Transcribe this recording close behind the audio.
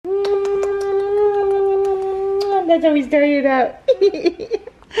That's how we started out.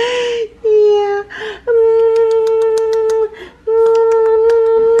 Yeah.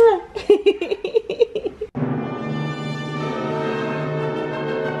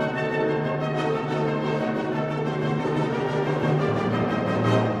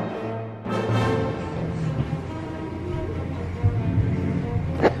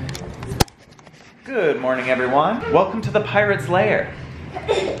 Good morning, everyone. Welcome to the Pirate's Lair.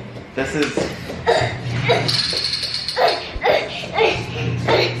 This is...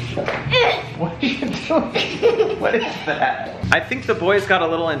 What are you doing? What is that? I think the boys got a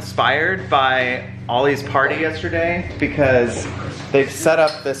little inspired by Ollie's party yesterday because they've set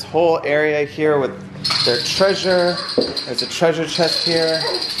up this whole area here with their treasure. There's a treasure chest here.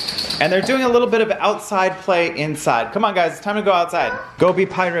 And they're doing a little bit of outside play inside. Come on, guys, it's time to go outside. Go be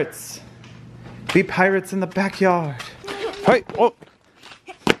pirates. Be pirates in the backyard. Hey, oh.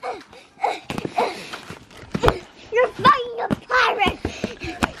 You're fighting a pirate.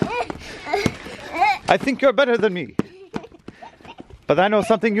 I think you're better than me. But I know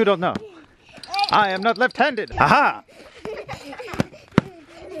something you don't know. I am not left-handed. Aha!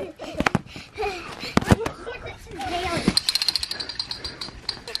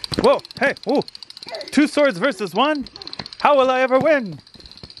 Whoa, hey, ooh. 2 swords versus 1? How will I ever win?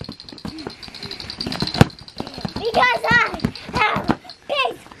 Because I have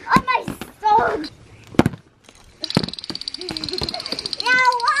pigs on my sword.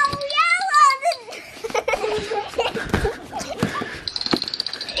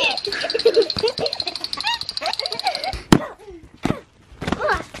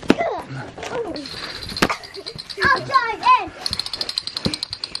 I'll dive in.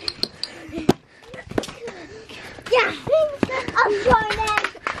 Yeah, I'm going in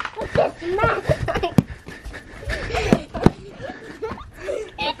with this mess.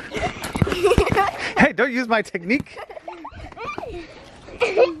 Hey, don't use my technique.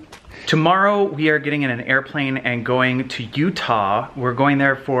 Tomorrow we are getting in an airplane and going to Utah. We're going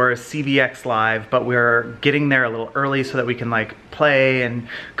there for CVX Live, but we're getting there a little early so that we can like play and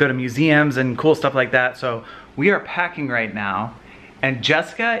go to museums and cool stuff like that. So we are packing right now, and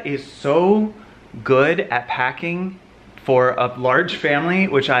Jessica is so good at packing for a large family,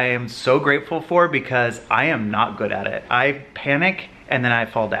 which I am so grateful for because I am not good at it. I panic and then I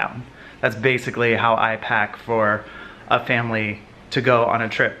fall down. That's basically how I pack for a family to go on a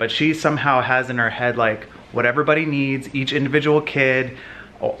trip. But she somehow has in her head like what everybody needs, each individual kid,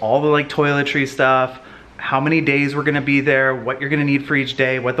 all the like toiletry stuff, how many days we're gonna be there, what you're gonna need for each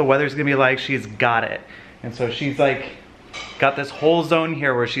day, what the weather's gonna be like. She's got it. And so she's like got this whole zone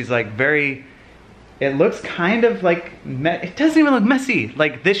here where she's like very, it looks kind of like, it doesn't even look messy.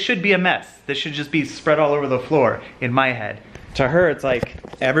 Like this should be a mess. This should just be spread all over the floor in my head. To her, it's like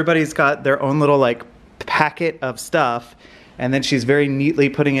everybody's got their own little like packet of stuff, and then she's very neatly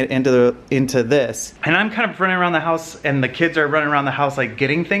putting it into this. And I'm kind of running around the house, and the kids are running around the house like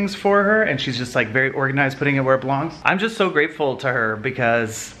getting things for her, and she's just like very organized, putting it where it belongs. I'm just so grateful to her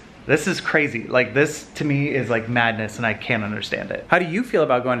because this is crazy. Like this to me is like madness, and I can't understand it. How do you feel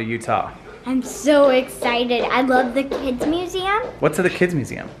about going to Utah? I'm so excited. I love the kids museum. What's at the kids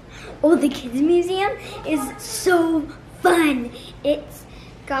museum? Oh, the kids museum is so fun. It's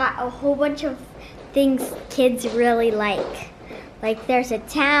got a whole bunch of things kids really like. Like there's a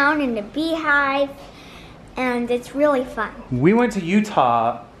town and a beehive, and it's really fun. We went to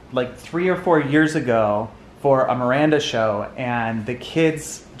Utah like 3 or 4 years ago for a Miranda show, and the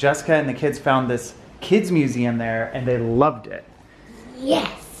kids, Jessica and the kids, found this kids museum there and they loved it.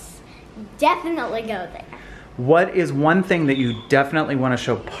 Yes, definitely go there. What is one thing that you definitely want to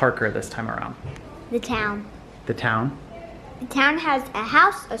show Parker this time around? The town. The town? The town has a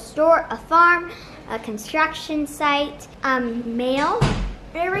house, a store, a farm, a construction site, mail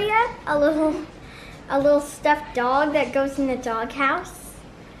area, a little stuffed dog that goes in the doghouse,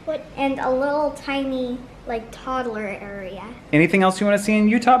 and a little tiny like toddler area. Anything else you want to see in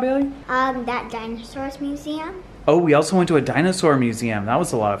Utah, Bailey? That dinosaurs museum. Oh, we also went to a dinosaur museum. That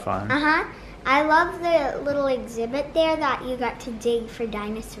was a lot of fun. Uh-huh. I love the little exhibit there that you got to dig for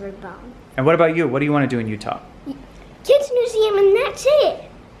dinosaur bones. And what about you? What do you want to do in Utah? Kids museum, and that's it.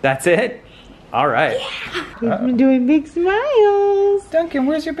 That's it? All right. Yeah. He's been doing big smiles. Duncan,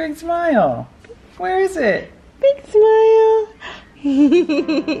 where's your big smile? Where is it? Big smile.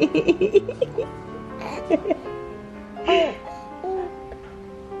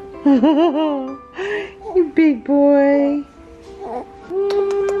 You big boy.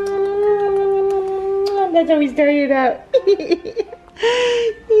 That's how we started out.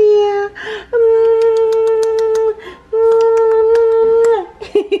 Yeah.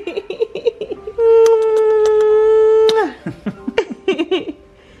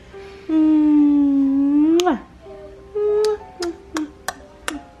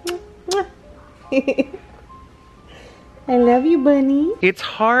 Mommy. It's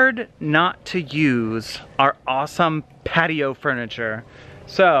hard not to use our awesome patio furniture.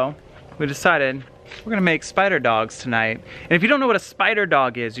 So we decided we're gonna make spider dogs tonight. And if you don't know what a spider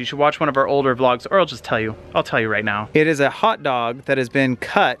dog is, you should watch one of our older vlogs, or I'll just tell you. I'll tell you right now. It is a hot dog that has been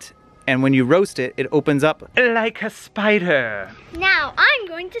cut, and when you roast it, it opens up like a spider. Now, I'm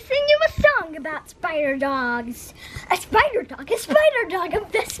going to sing you a song about spider dogs. A spider dog, a spider dog.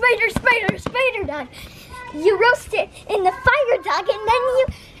 You roast it in the fire dog, and then you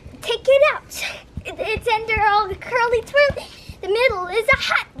take it out. It's under all the curly twirly. The middle is a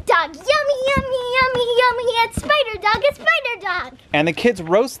hot dog. Yummy, yummy, yummy, yummy. A spider dog, a spider dog. And the kids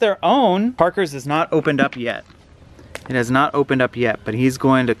roast their own. Parker's is not opened up yet. It has not opened up yet, but he's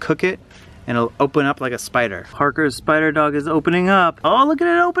going to cook it and it'll open up like a spider. Parker's spider dog is opening up. Oh, look at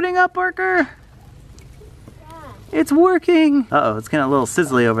it opening up, Parker. It's working. Uh-oh, it's getting a little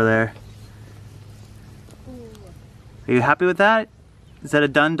sizzly over there. Are you happy with that? Is that a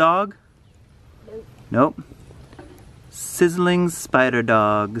done dog? Nope. Sizzling spider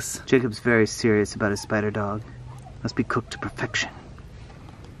dogs. Jacob's very serious about his spider dog. Must be cooked to perfection.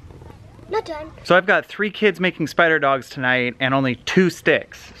 Not done. So I've got 3 kids making spider dogs tonight and only 2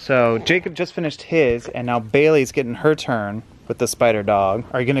 sticks. So Jacob just finished his and now Bailey's getting her turn with the spider dog.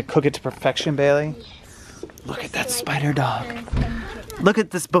 Are you gonna cook it to perfection, Bailey? Yes. Look at that spider dog. Look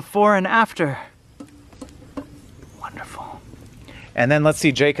at this before and after. Wonderful. And then let's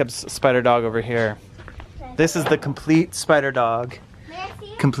see Jacob's spider dog over here. This is the complete spider dog.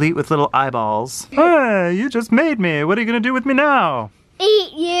 Complete with little eyeballs. Hey, you just made me. What are you gonna do with me now?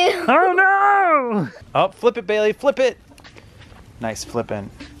 Eat you. Oh no! Oh, flip it, Bailey, flip it. Nice flipping,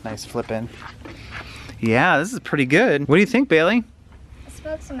 nice flipping. Yeah, this is pretty good. What do you think, Bailey? The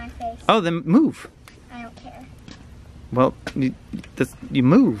smoke's in my face. Oh, then move. I don't care. Well, you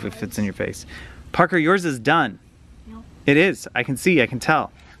move if it's in your face. Parker, yours is done. No. It is, I can see, I can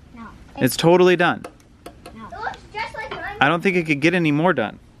tell. No. It's totally done. No. It looks just like mine. I don't think it could get any more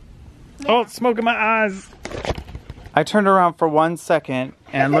done. Yeah. Oh, smoke in my eyes. I turned around for 1 second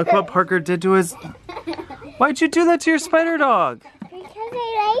and look what Parker did to his... Why'd you do that to your spider dog? Because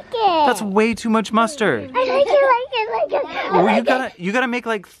I like it. That's way too much mustard. I like it. Well, you gotta make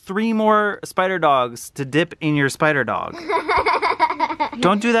like 3 more spider dogs to dip in your spider dog.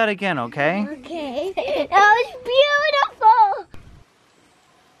 Don't do that again, okay? Okay. That was beautiful.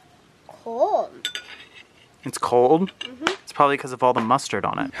 Cold. It's cold? Mm-hmm. It's probably because of all the mustard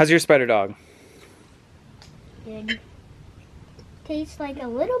on it. How's your spider dog? Good. Tastes like a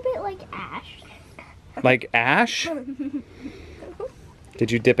little bit like ash. Like ash? Did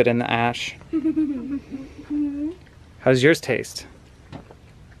you dip it in the ash? How does yours taste?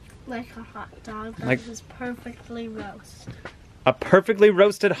 Like a hot dog that Like- is perfectly roasted. A perfectly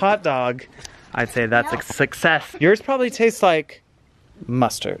roasted hot dog. I'd say that's a success. Yours probably tastes like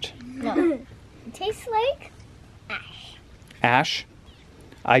mustard. No. It tastes like ash. Ash?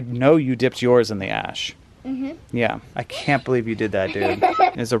 I know you dipped yours in the ash. Mm-hmm. Yeah, I can't believe you did that, dude.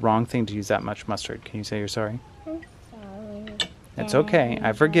 It's a wrong thing to use that much mustard. Can you say you're sorry? I'm sorry. It's okay,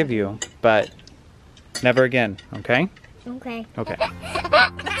 I forgive you, but never again, okay? Okay. Okay.